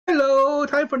So,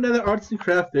 time for another arts and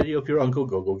craft video of your Uncle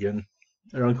Gogo again,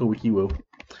 or Uncle WikiWoo.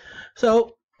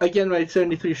 So, again, my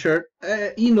 73 shirt.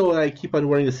 You know, I keep on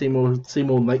wearing the same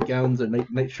old nightgowns or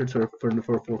night shirts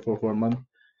for a month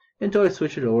until I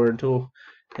switch it over until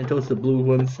it's the blue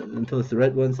ones, until it's the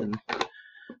red ones. And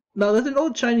now there's an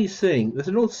old Chinese saying. There's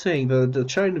an old saying that the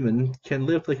Chinaman can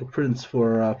live like a prince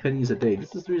for pennies a day.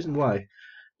 This is the reason why.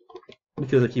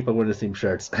 Because I keep on wearing the same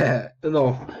shirts.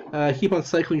 No, I keep on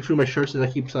cycling through my shirts, and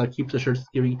that keeps the shirts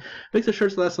makes the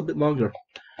shirts last a bit longer.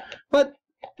 But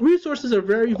resources are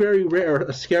very, very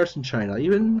rare, scarce in China.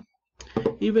 Even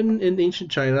in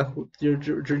ancient China,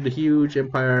 during the huge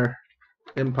empires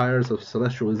of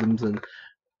celestialisms and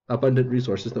abundant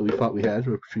resources that we thought we had,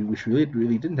 which we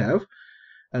really didn't have,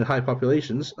 and high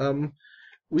populations,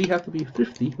 we have to be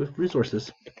thrifty with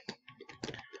resources.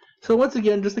 So once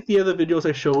again, just like the other videos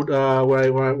I showed,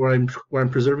 where I'm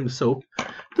preserving soap,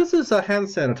 this is a hand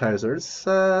sanitizer. It's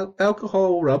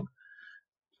alcohol rub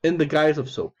in the guise of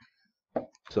soap.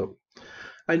 So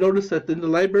I noticed that in the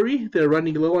library they're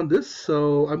running low on this,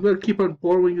 so I'm going to keep on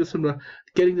borrowing this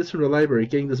getting this from the library,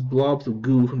 getting this blobs of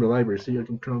goo from the library. See, I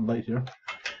can turn on the light here.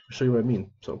 I'll show you what I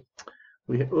mean. So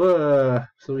we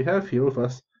have here with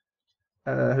us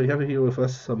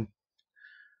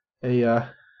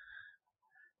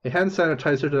a hand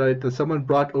sanitizer that someone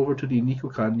brought over to the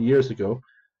Nikukan years ago.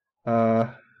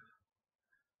 I'm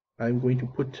going to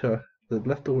put the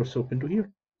leftover soap into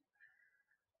here.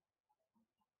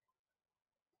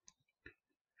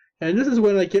 And this is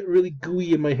when I get really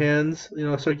gooey in my hands. You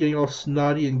know, I start getting all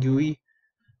snotty and gooey.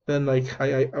 Then like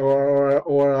I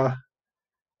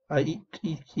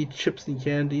eat chips and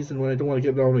candies, and when I don't want to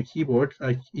get it on my keyboard,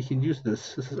 you can use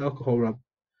this. This is alcohol rub.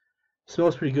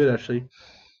 Smells pretty good actually.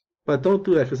 But don't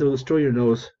do that because it will destroy your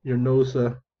nose. Your nose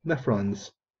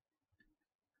nephrons.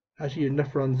 Actually, your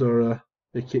nephrons are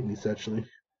the kidneys actually.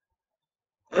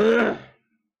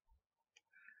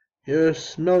 Your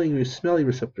smelly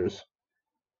receptors.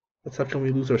 That's how come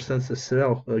we lose our sense of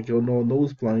smell. Go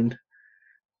nose blind.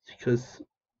 Because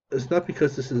it's not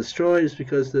because this is destroyed. It's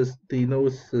because the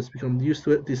nose has become used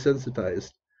to it,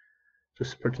 desensitized,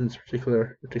 just in this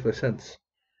particular sense.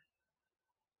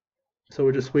 So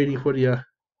we're just waiting for the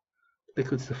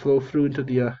liquids to flow into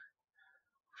the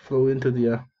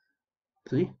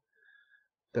see,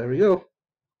 there we go.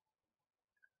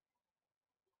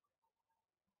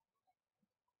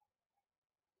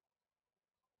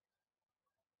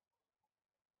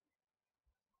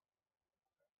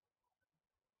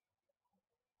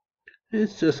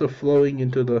 It's just flowing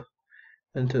into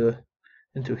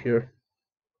here.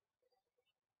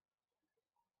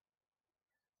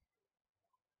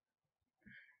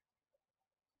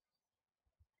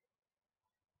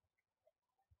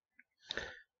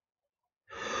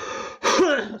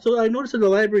 So I noticed that the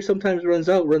library sometimes runs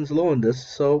low on this,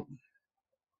 so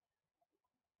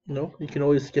you know, you can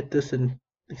always get this and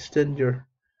extend your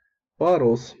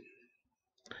bottles.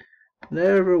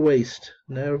 Never waste.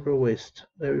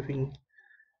 Everything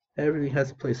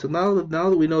has a place. So now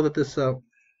that we know that this there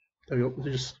we go.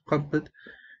 You just pump it.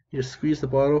 You just squeeze the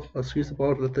bottle. Squeeze the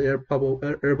bottle to let the air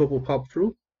bubble pop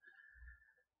through.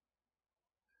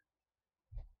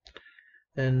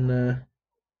 And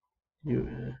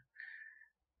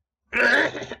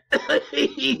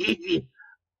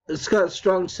it's got a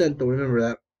strong scent though, remember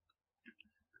that.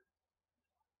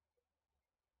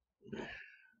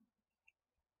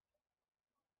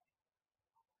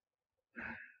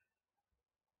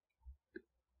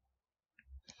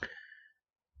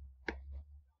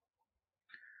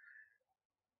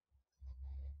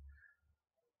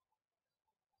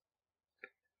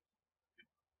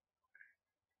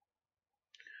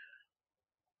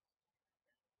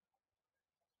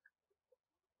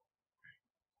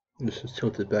 This is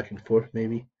tilted back and forth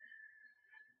maybe.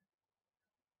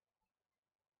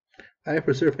 I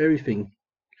preserve everything.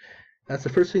 That's the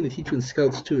first thing they teach you in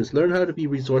Scouts too, is learn how to be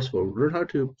resourceful. Learn how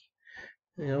to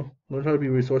be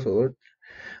resourceful.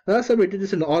 Last time I did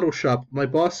this in the auto shop,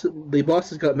 the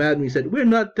bosses got mad at me and said, "We're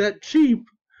not that cheap."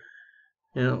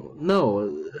 You know, no.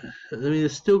 I mean,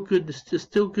 it's still good. There's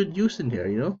still good use in here.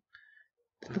 You know,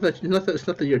 it's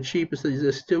not that you're cheap. It's that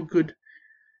there's still good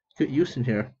use in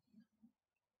here.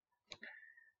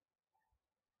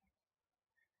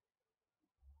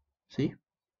 See?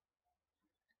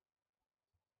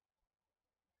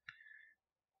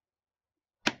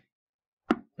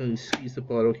 And you squeeze the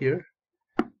bottle here.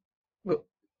 Oh,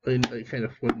 I kind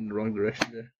of went in the wrong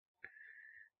direction there.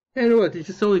 And you know what? It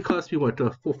just only cost me what,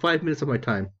 5 minutes of my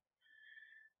time.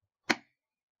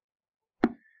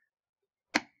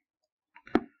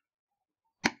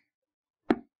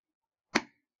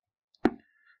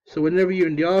 So whenever you're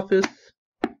in the office,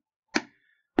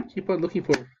 Keep on looking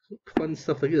for fun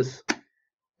stuff like this.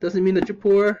 Doesn't mean that you're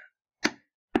poor.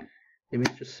 It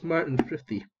means you're smart and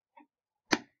thrifty.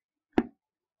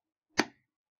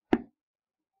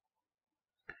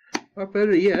 Or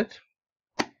better yet,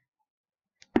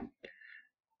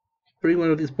 bring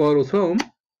one of these bottles home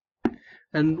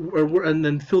and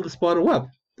then fill this bottle up.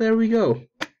 There we go.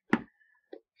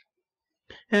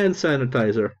 Hand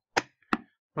sanitizer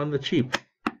on the cheap.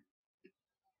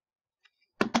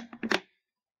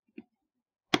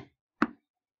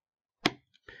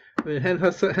 I mean, hand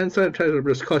sanitizer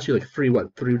just costs you like $3,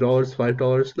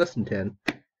 $5, less than 10.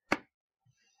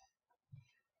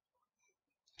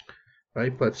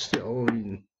 Right, but still, I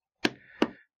mean,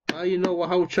 you know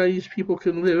how Chinese people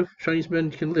can live. Chinese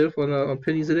men can live on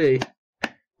pennies a day.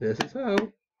 This is how.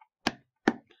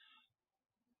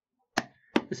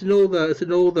 It's an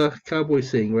old cowboy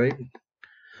saying, right?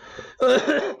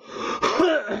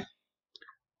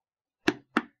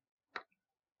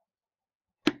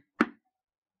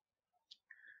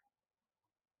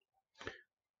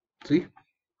 See,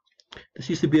 this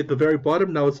used to be at the very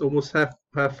bottom. Now it's almost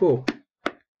half full.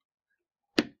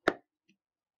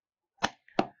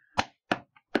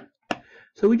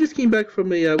 So we just came back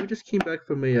from a and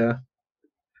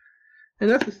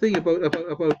that's the thing about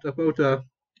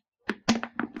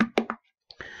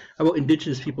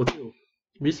indigenous people too.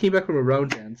 We just came back from a round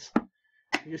dance.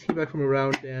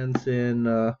 And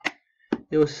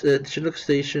it was at Chinook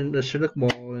Station, the Chinook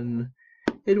Mall, and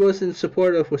it was in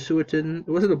support of Wet'suwet'en.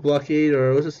 It wasn't a blockade, or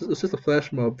it was just a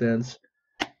flash mob dance.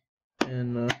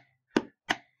 And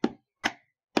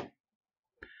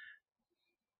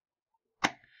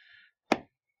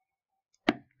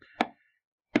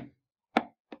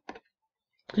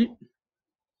see,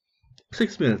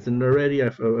 6 minutes, and already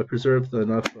I've preserved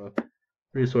enough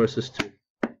resources to.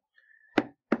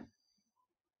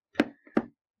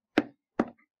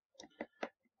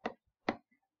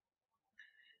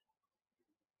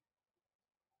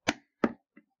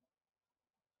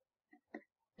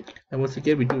 And once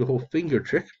again, we do the whole finger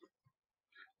trick,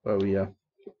 where we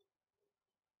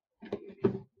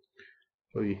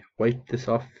wipe this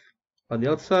off on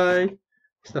the outside.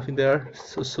 There's nothing there.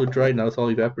 So dry now. It's all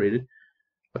evaporated.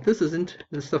 But this isn't.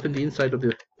 There's stuff in the inside of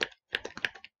the.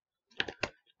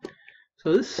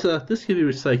 So this can be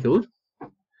recycled.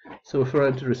 So we're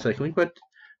into recycling, but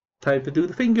time to do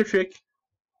the finger trick.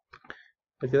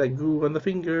 Look at that goo on the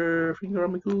finger. Finger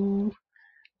on the goo.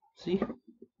 See?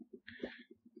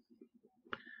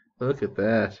 Look at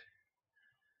that.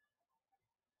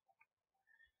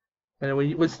 And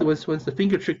when once the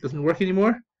finger trick doesn't work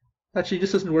anymore, actually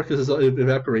this doesn't work because it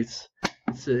evaporates.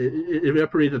 It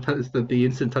evaporates the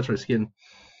instant touch my skin.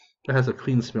 It has a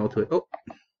clean smell to it. Oh.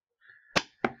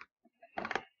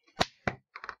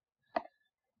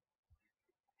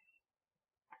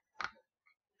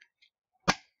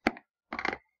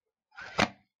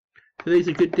 Today's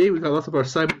a good day. We got lots of our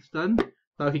assignments done.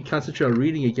 Now I can concentrate on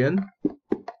reading again.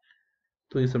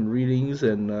 Doing some readings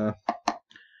and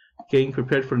getting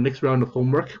prepared for the next round of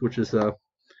homework, which is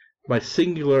my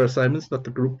singular assignments, not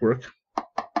the group work.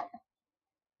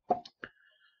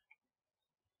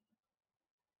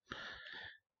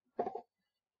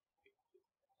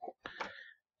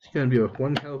 It's going to be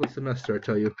one hell of a semester, I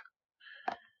tell you.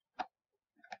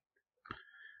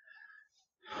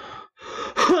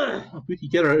 If we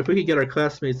could get our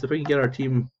classmates, if we can get our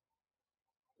team.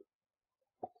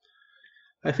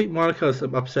 I think Monica's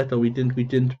upset that we didn't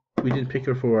pick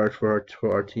her for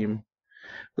our team.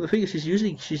 But the thing is,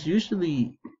 she's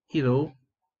usually, you know.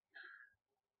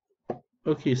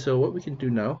 Okay, so what we can do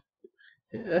now,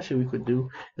 actually we could do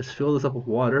is fill this up with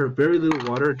water, very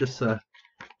little water, just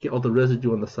get all the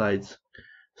residue on the sides.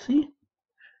 See,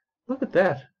 look at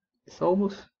that. It's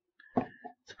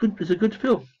a good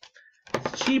fill.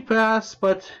 It's cheap ass,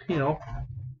 but you know,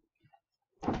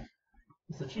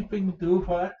 it's a cheap thing to do.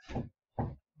 But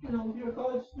you know, if you're a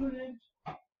college student.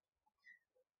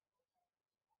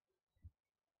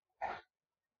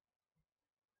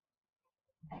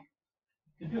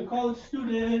 If you're a college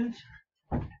student,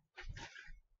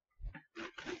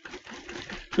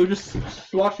 so just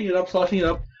sloshing it up,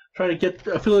 trying to get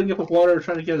filling it up with water,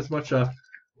 trying to get as much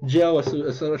gel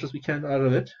as much as we can out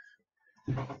of it.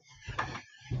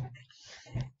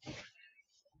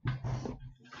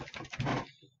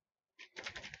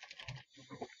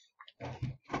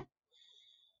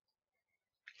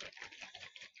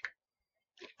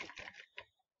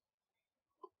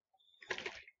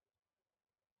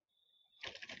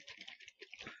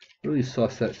 Really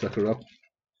sauce that sucker up.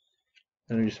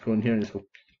 And we just go in here and just go.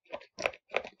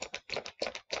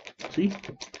 See?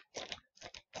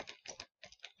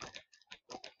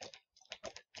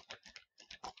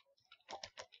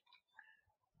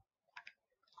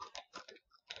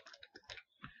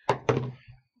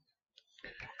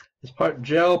 part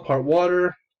gel, part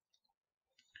water.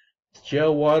 It's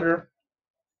gel water.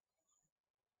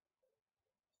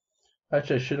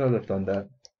 Actually, I should not have done that.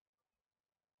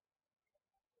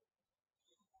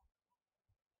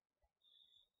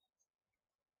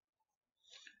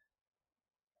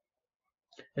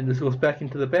 And this goes back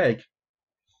into the bag.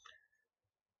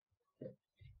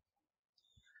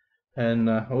 And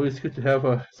always good to have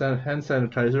a hand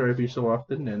sanitizer every so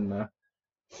often, and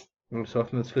every so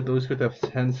often it's good. Always good to have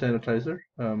hand sanitizer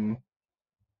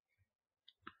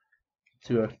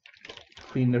to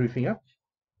clean everything up.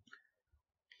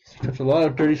 There's a lot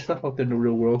of dirty stuff out there in the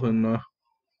real world, and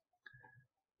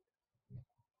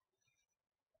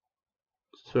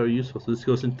it's very useful. So this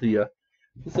goes into the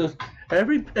this says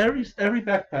every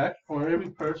backpack or every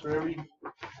purse or every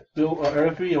bill or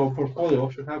every portfolio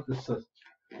should have this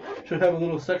should have a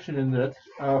little section in that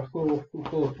full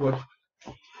of what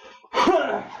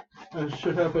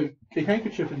should have a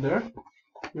handkerchief in there,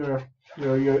 your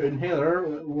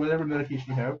inhaler, whatever medication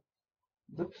you have,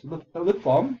 lip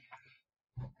balm,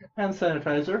 hand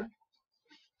sanitizer,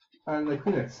 and a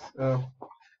Kleenex. I'm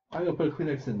gonna put a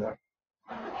Kleenex in there.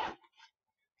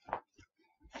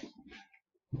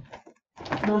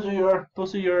 Those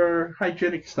are your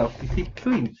hygienic stuff to keep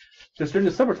clean. Because during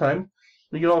the summertime,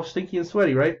 they get all stinky and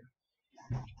sweaty, right?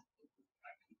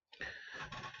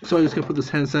 So I'm just gonna put this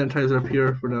hand sanitizer up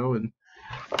here for now,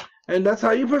 and that's how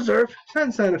you preserve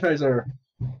hand sanitizer.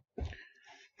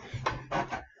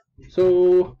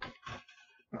 So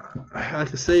I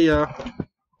like to say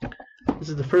this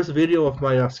is the first video of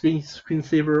my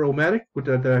screensaver-o-matic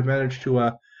that I managed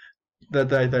to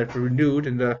that I renewed,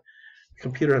 and the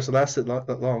computer has lasted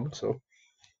that long. So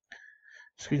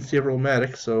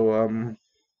screensaver-o-matic. So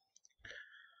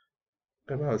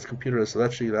wow, this computer has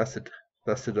actually lasted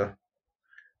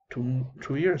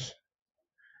 2 years.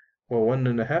 Well,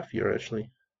 1.5 years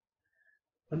actually.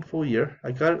 1 full year.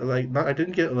 I got it I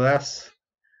didn't get it last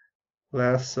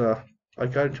I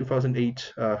got it in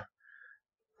 2008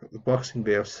 Boxing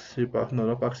Day. No,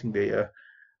 not Boxing Day.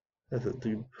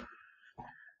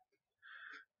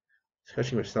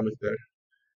 Scratching my stomach there.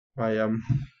 My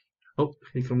oh,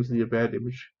 here comes the bad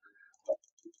image.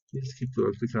 Let's keep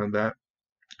clicking on that.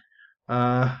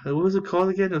 What was it called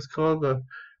again? It was called the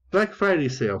Black Friday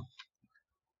sale,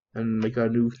 and I got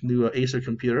a new Acer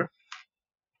computer.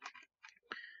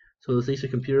 So this Acer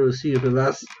computer, we'll see if it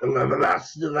lasts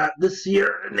this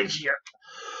year and next year.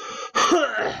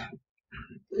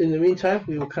 In the meantime,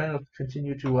 we will kind of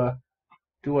continue to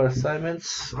do our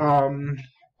assignments. I'll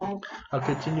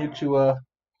continue to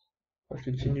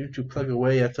plug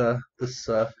away at this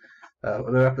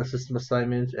American system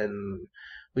assignment, and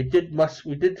we did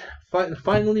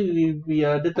finally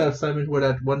did that assignment where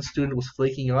that one student was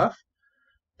flaking off.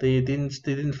 They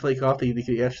didn't flake off.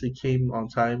 They actually came on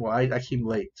time. Well, I came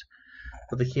late,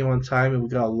 but they came on time, and we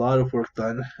got a lot of work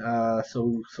done.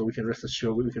 So we can rest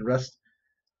assured. We can rest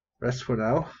for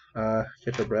now.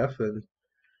 Catch our breath and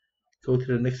go to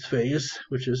the next phase,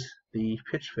 which is the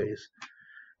pitch phase.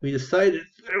 We decided.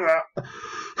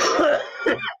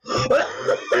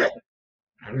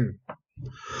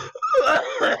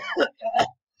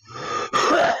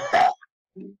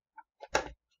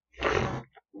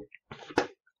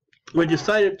 We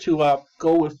decided to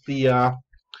go with the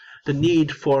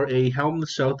need for a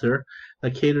homeless shelter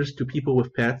that caters to people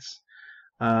with pets.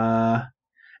 And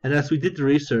as we did the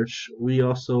research, we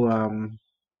also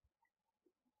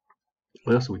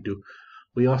what else did we do?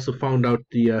 We also found out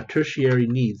the tertiary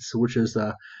needs, which is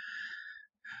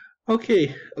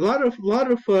okay. A lot of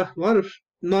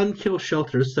non-kill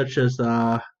shelters, such as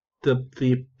the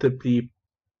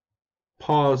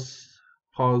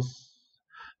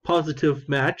positive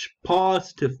match,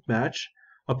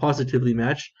 or positively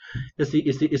match, is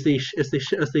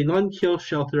the non-kill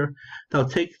shelter that'll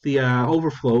take the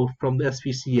overflow from the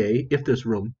SPCA if there's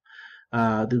room,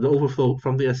 the overflow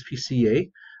from the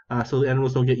SPCA, so the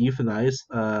animals don't get euthanized,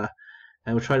 and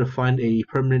we'll try to find a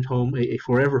permanent home, a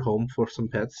forever home for some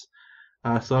pets.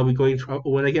 So I'll be going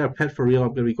when I get a pet for real. I'm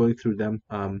going to be going through them.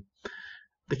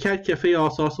 The Cat Cafe is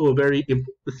also a very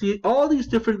all these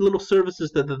different little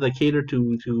services that they cater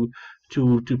to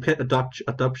pet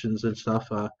adoptions and stuff.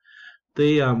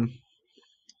 They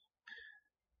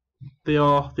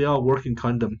all work in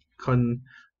tandem, continuum,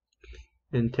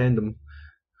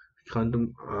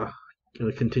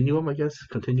 I guess,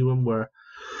 continuum where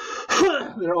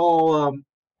they're all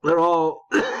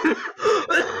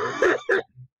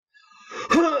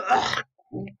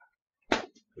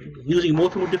using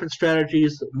multiple different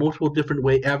strategies, multiple different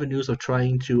avenues of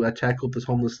trying to tackle this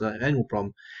homeless animal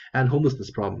problem and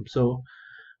homelessness problem. So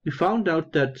we found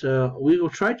out that we will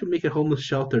try to make a homeless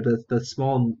shelter that's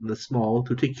small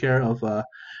to take care of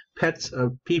pets,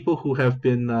 people who have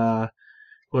been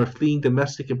who are fleeing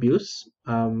domestic abuse.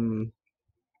 We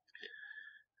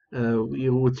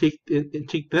will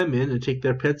take them in and take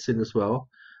their pets in as well.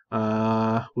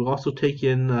 We'll also take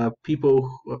in a few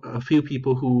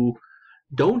people who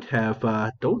don't have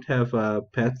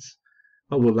pets,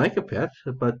 but would like a pet.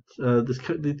 But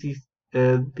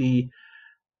the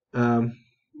um,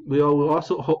 we will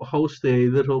also host a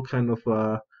little kind of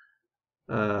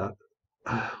uh,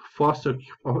 foster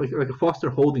like a foster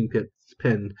holding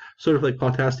pen, sort of like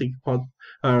positive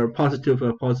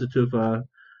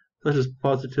such as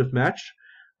positive match.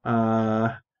 Uh,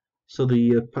 so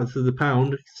the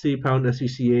pound, Pound,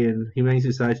 SUCA, and Humane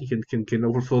Society can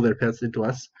overflow their pets into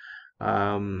us.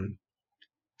 Um,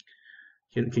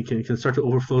 can start to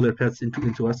overflow their pets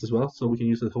into us as well. So we can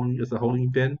use the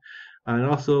holding pen, and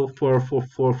also for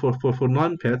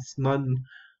non pets, non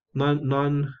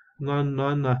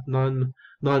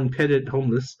petted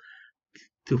homeless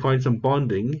to find some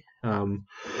bonding.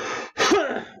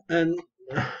 And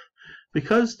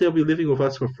because they'll be living with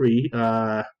us for free,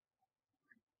 in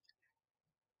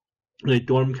a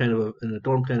dorm kind of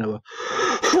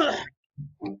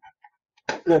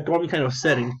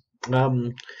setting,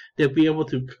 they'll be able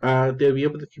to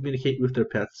communicate with their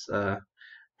pets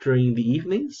during the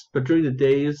evenings, but during the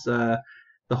days, the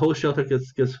whole shelter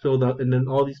gets filled up, and then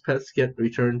all these pets get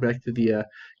returned back to the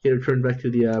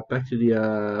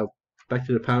back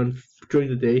to the pound during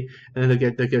the day, and then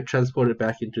they get transported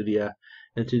back into the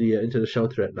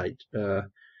shelter at night.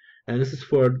 And this is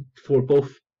for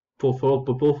both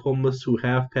both homeless who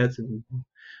have pets and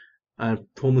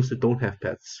homeless that don't have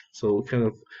pets. So kind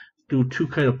of do two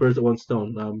kind of birds at one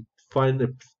stone. Find a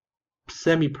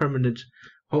semi-permanent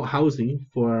housing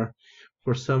for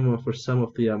some of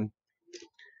the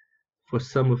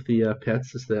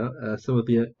pets, some of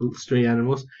the stray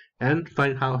animals, and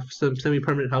find some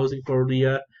semi-permanent housing for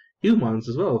the humans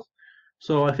as well.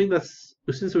 So I think that's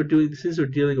since we're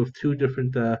dealing with two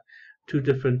different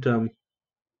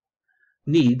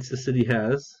needs the city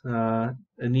has, a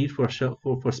need for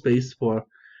space for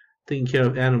taking care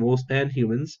of animals and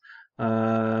humans.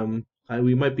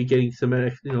 We might be getting some,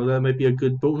 that might be a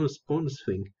good bonus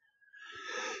thing.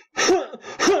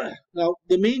 Now,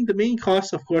 the main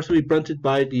cost, of course, will be blunted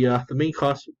by the main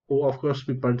cost will, of course,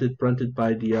 be blunted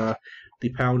by the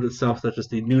pound itself, such as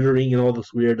the neutering and all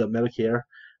this weird Medicare.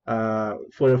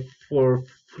 For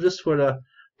just for the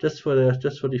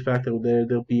fact that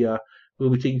they'll be we'll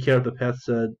be taking care of the pets,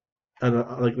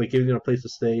 like giving them a place to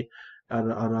stay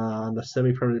on a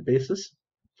semi-permanent basis.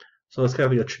 So it's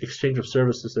kind of like an exchange of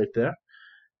services right there,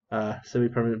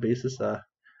 semi-permanent basis.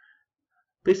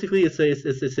 Basically, it's a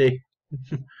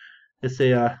it's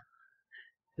a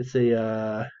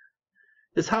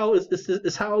it's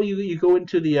how you go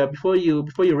into the before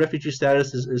your refugee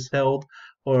status is held,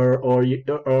 or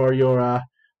your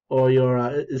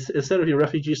instead of your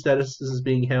refugee status is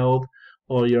being held,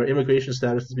 or your immigration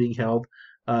status is being held,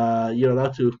 you're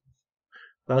allowed to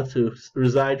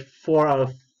reside for a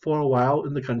while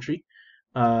in the country.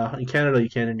 In Canada, you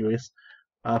can anyways,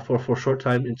 for a short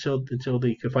time until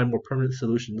they can find more permanent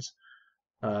solutions.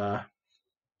 Uh,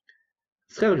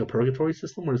 it's kind of like a purgatory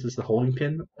system, where it's just a holding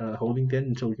pen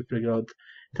until we can figure out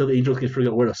until the angels can figure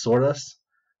out where to sort us.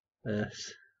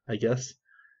 I guess,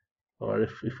 or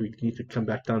if we need to come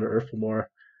back down to earth for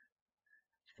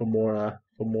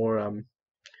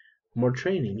more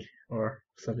training or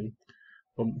something.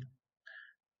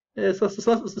 Yeah, it's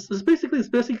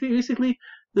basically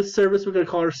this service we're gonna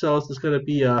call ourselves is gonna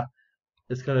be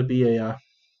it's gonna be a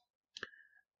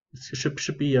it should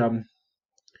be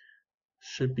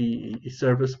a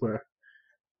service where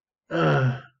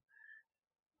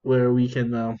we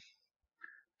can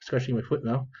scratching my foot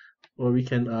now, where we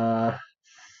can oh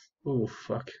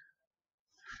fuck,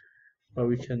 where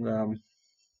we can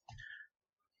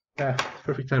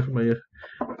perfect time for my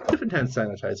different hand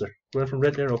sanitizer. We're from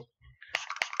Red Arrow.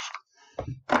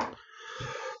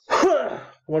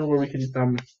 One where we can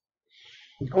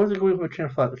I wasn't going with my train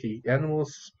of thought. Okay,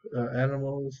 animals, oh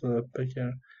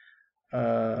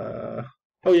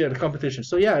yeah, the competition.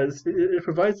 So yeah, it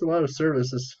provides a lot of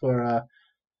services for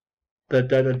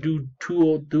that do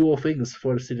dual things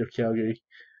for the city of Calgary.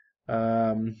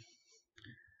 And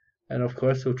of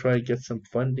course, we'll try and get some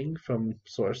funding from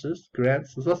sources,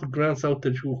 grants. There's lots of grants out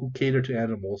there who cater to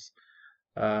animals.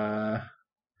 There's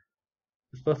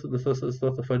lots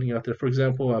of funding out there. For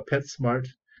example, PetSmart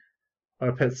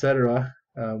or PetCetera.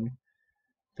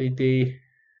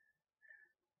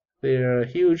 They're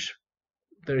huge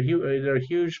they're a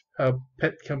huge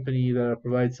pet company that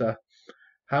provides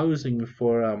housing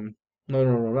for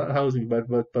no, not housing, but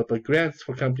grants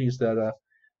for companies that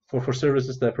for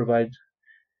services that provide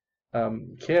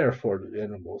care for the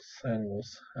animals. And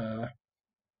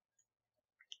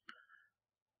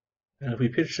if we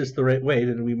pitch this the right way,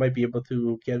 then we might be able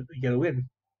to get a win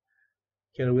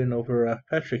over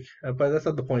Patrick. But that's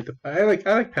not the point. I like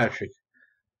Patrick,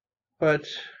 but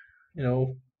you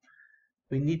know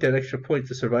we need that extra point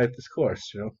to survive this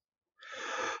course.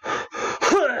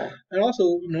 And also,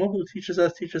 who teaches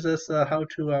us how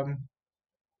to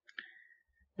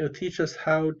teach us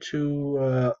how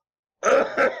to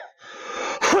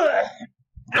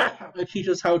teach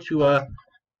us how to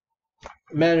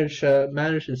manage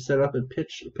and set up and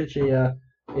pitch a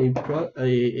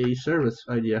service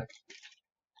idea.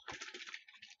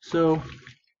 So,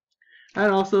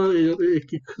 and also it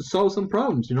could solve some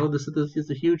problems. This is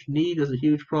a huge need. There's a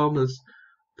huge problem that's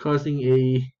causing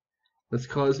a I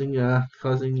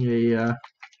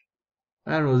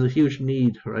don't know. There's a huge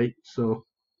need, right? So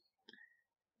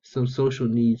some social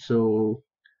need. So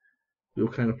we'll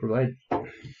kind of provide.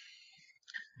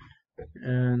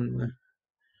 And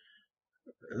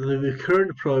the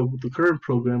current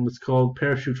program is called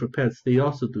Parachute for Pets. They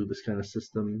also do this kind of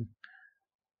system.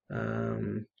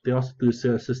 They also do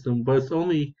this system, but it's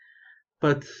only.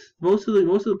 But most of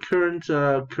the current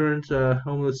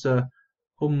homeless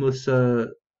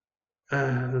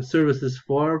services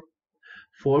for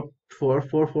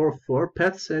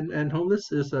pets and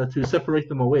homeless is to separate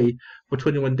them away for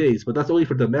 21 days. But that's only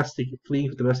for fleeing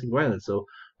from domestic violence. So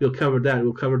we'll cover that.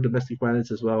 We'll cover domestic violence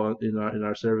as well in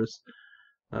our service.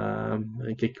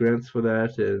 And get grants for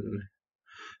that and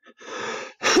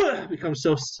become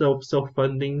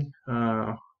self-funding.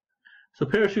 So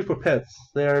Parachute for Pets,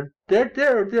 they're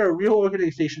a real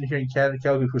organization here in Canada,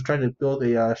 Calgary, who's trying to build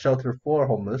a shelter for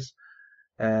homeless,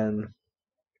 and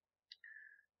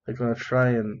they're going to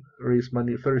try and raise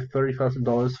money,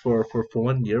 $30,000 for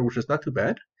 1 year, which is not too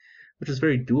bad, which is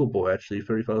very doable actually.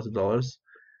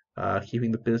 $30,000,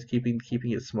 keeping the business,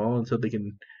 keeping it small until they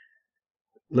can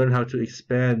learn how to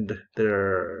expand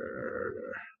their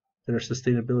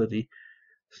sustainability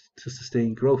to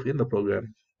sustain growth in their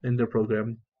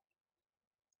program.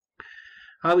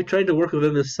 We tried to work with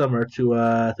them this summer to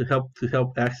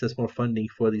help access more funding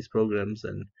for these programs,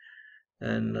 and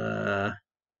I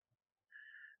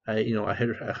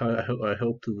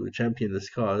hope to champion this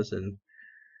cause. And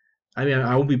I mean,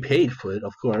 I won't be paid for it,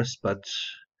 of course, but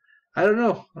I don't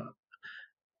know.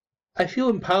 I feel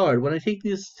empowered when I take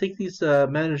these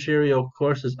managerial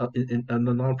courses in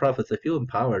the nonprofits. I feel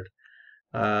empowered.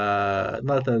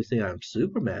 Not that I'm saying I'm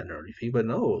Superman or anything, but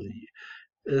no,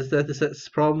 is that this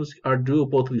problems are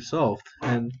doable to be solved.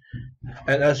 And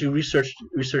as you research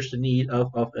the need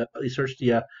of research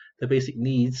the basic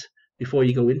needs before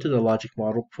you go into the logic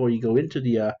model, before you go into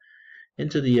the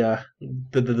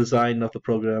design of the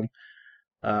program,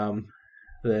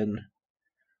 then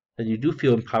you do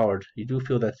feel empowered. You do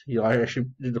feel that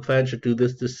the plan should do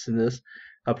this, and this.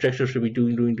 Objectives should be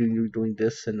doing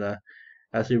this, and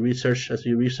as we research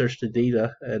the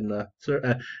data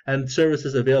and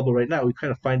services available right now, we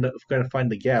kind of find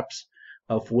the gaps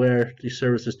of where these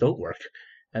services don't work,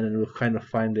 and then we'll kind of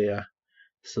find a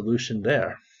solution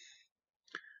there.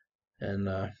 And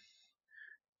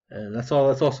that's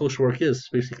all social work is,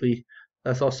 basically.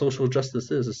 That's all social justice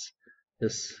is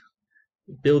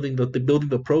building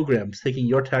the programs, taking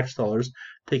your tax dollars,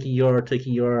 taking your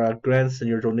grants and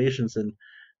your donations, and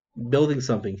building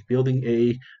something, getting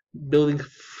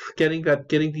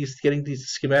these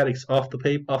schematics off the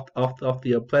paper, off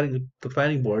the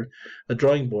planning board, the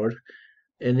drawing board,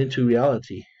 and into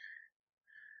reality.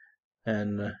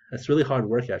 And it's really hard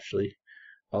work, actually.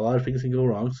 A lot of things can go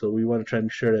wrong, so we want to try and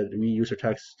make sure that we use our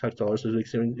tax dollars so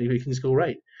things go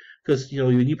right. Because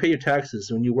when you pay your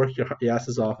taxes, when you work your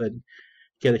asses off and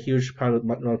get a huge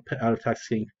amount of taxes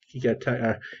getting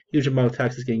huge amount of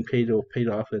taxes getting paid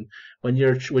off, and when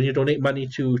you donate money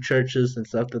to churches and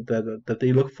stuff that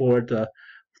they look forward to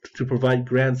provide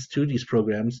grants to these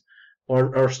programs,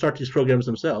 or start these programs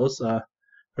themselves. For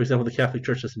example, the Catholic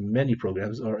Church has many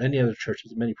programs, or any other church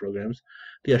has many programs.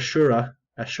 The Ashura,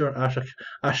 that's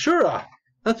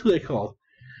who they call.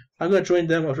 I'm going to join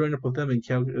them. I'll join up with them in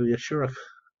Calgary. The Ashura,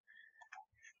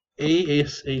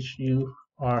 Ashura.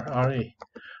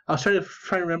 I was trying to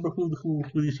remember who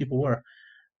these people were.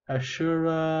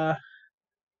 Ashura,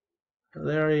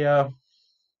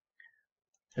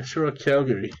 Ashura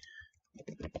Calgary.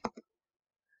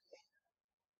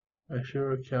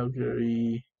 Ashura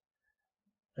Calgary.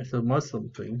 It's a Muslim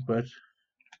thing, but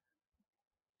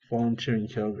volunteering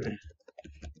Calgary.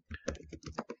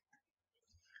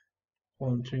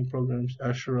 volunteering programs.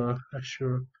 Ashura.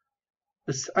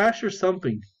 It's Asher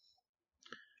something.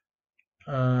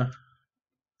 And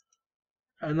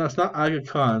no, it's not Aga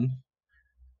Khan.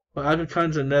 But Aga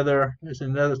Khan's another. It's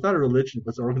another. It's not a religion,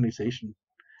 but it's an organization.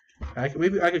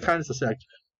 Maybe Aga Khan is a sect.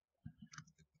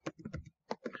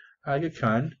 Aga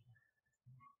Khan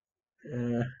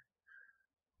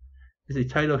is a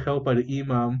title held by the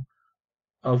Imam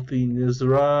of the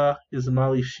Nizra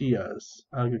Ismaili Shias.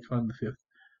 Aga Khan V.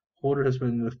 Holder has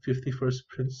been the 51st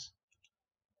prince.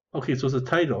 Okay, so it's a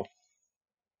title.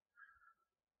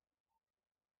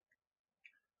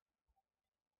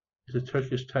 It's a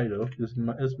Turkish title.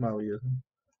 Ismailism.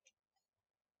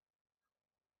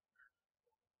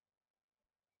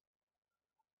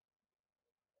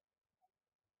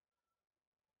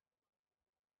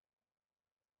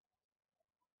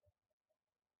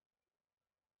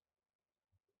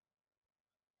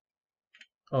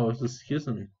 Oh, it's a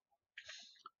schism.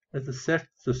 It's a sect.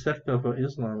 It's a sect of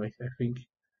Islam, I think.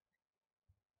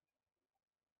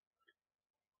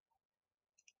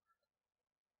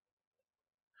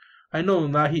 I know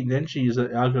Nahi Nenchi is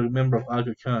a member of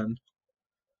Aga Khan.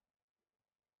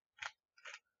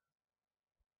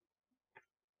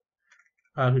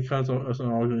 Aga Khan's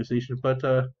an organization, but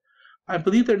I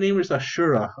believe their name is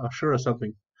Ashura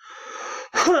something.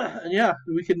 And yeah,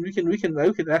 we can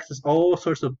access all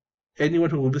sorts of anyone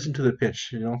who will listen to the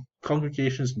pitch. You know,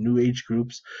 congregations, New Age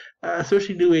groups,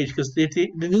 especially New Age, because the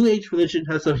New Age religion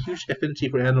has a huge affinity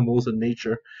for animals and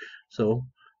nature. So,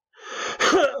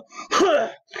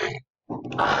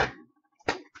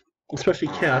 especially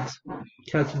cats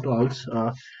and dogs.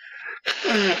 A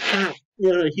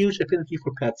huge affinity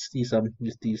for pets. These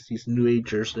New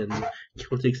Agers and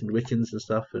Celtics and Wiccans and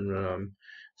stuff, and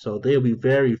so they'll be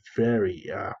very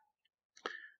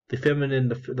the feminine,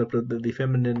 the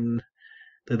feminine,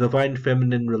 the divine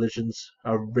feminine religions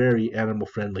are very animal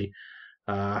friendly,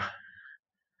 and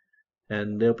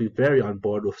they'll be very on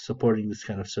board with supporting this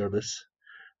kind of service.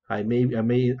 I may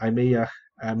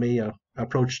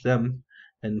approach them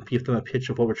and give them a pitch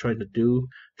of what we're trying to do,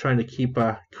 trying to keep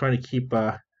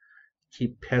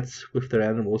pets with their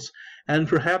animals, and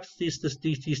perhaps this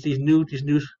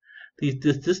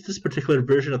particular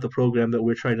version of the program that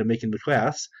we're trying to make in the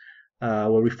class,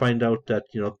 where we find out that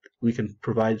we can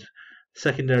provide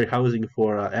secondary housing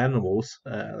for animals,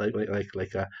 like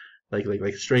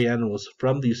stray animals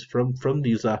from these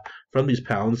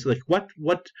pounds. Like what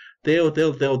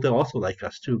they'll also like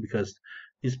us too, because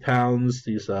these pounds,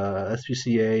 these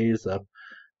SPCAs,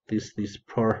 these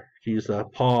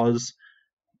paws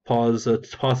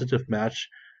positive match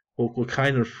will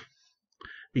kind of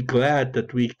be glad that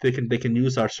they can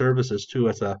use our services too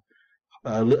as a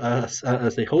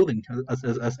holding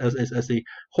as a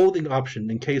holding option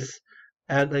in case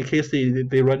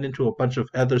they run into a bunch of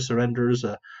other surrenders,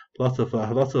 lots of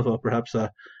perhaps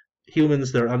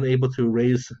humans that are unable to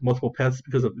raise multiple pets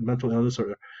because of mental illness,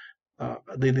 or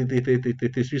they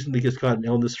recently just got an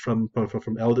illness from a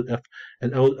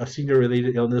senior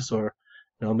related illness, or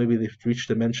maybe they've reached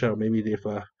dementia, or maybe they've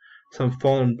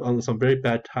fallen on some very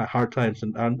hard times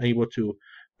and unable to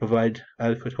provide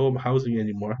adequate home housing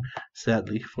anymore,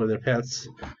 sadly, for their pets.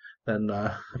 Then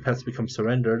the pets become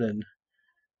surrendered and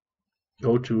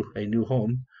go to a new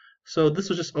home. So this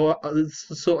was just so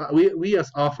we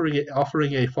as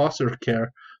offering a foster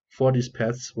care for these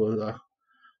pets will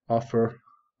offer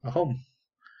a home,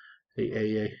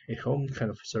 a home kind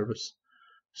of service.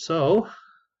 So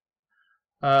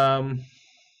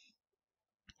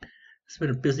it's been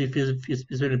a busy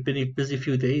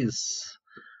few days.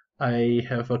 I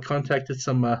have contacted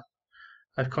some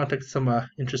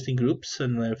interesting groups,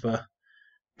 and I've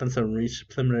done some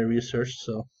preliminary research.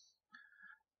 So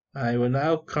I will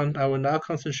now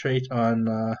concentrate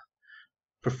on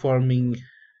performing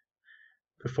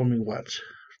what?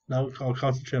 Now I'll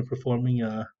concentrate on performing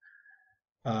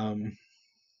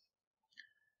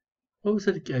what was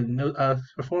it again? No,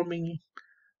 performing.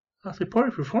 I was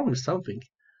performing something.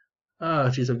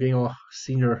 Geez, I'm getting all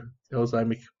senior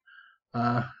Alzheimer's.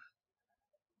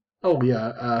 Oh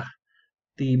yeah,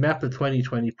 the Map to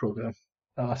 2020 program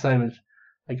assignment.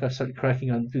 I got started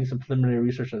cracking on doing some preliminary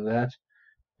research on that,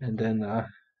 and then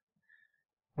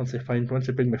once I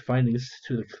bring my findings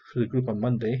to the group on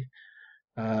Monday,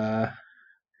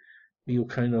 we will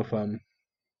kind of what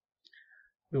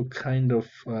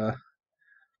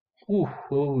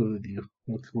will we do?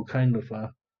 We'll kind of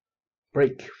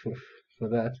break for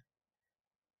that,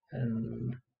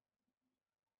 and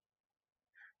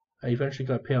I eventually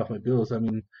got to pay off my bills. I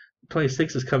mean,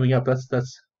 26 is coming up. That's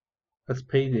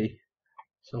payday.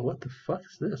 So what the fuck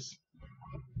is this?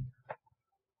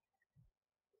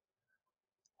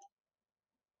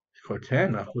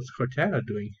 Cortana? What's Cortana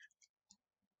doing?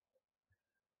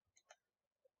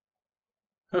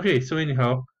 Okay, so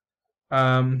anyhow,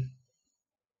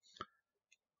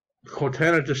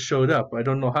 Cortana just showed up. I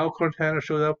don't know how Cortana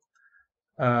showed up,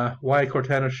 why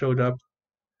Cortana showed up.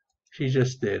 She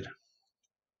just did.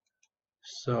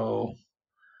 So,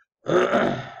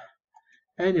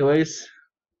 anyways,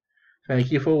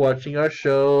 thank you for watching our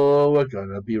show. We're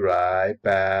gonna be right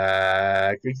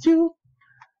back. Thank you.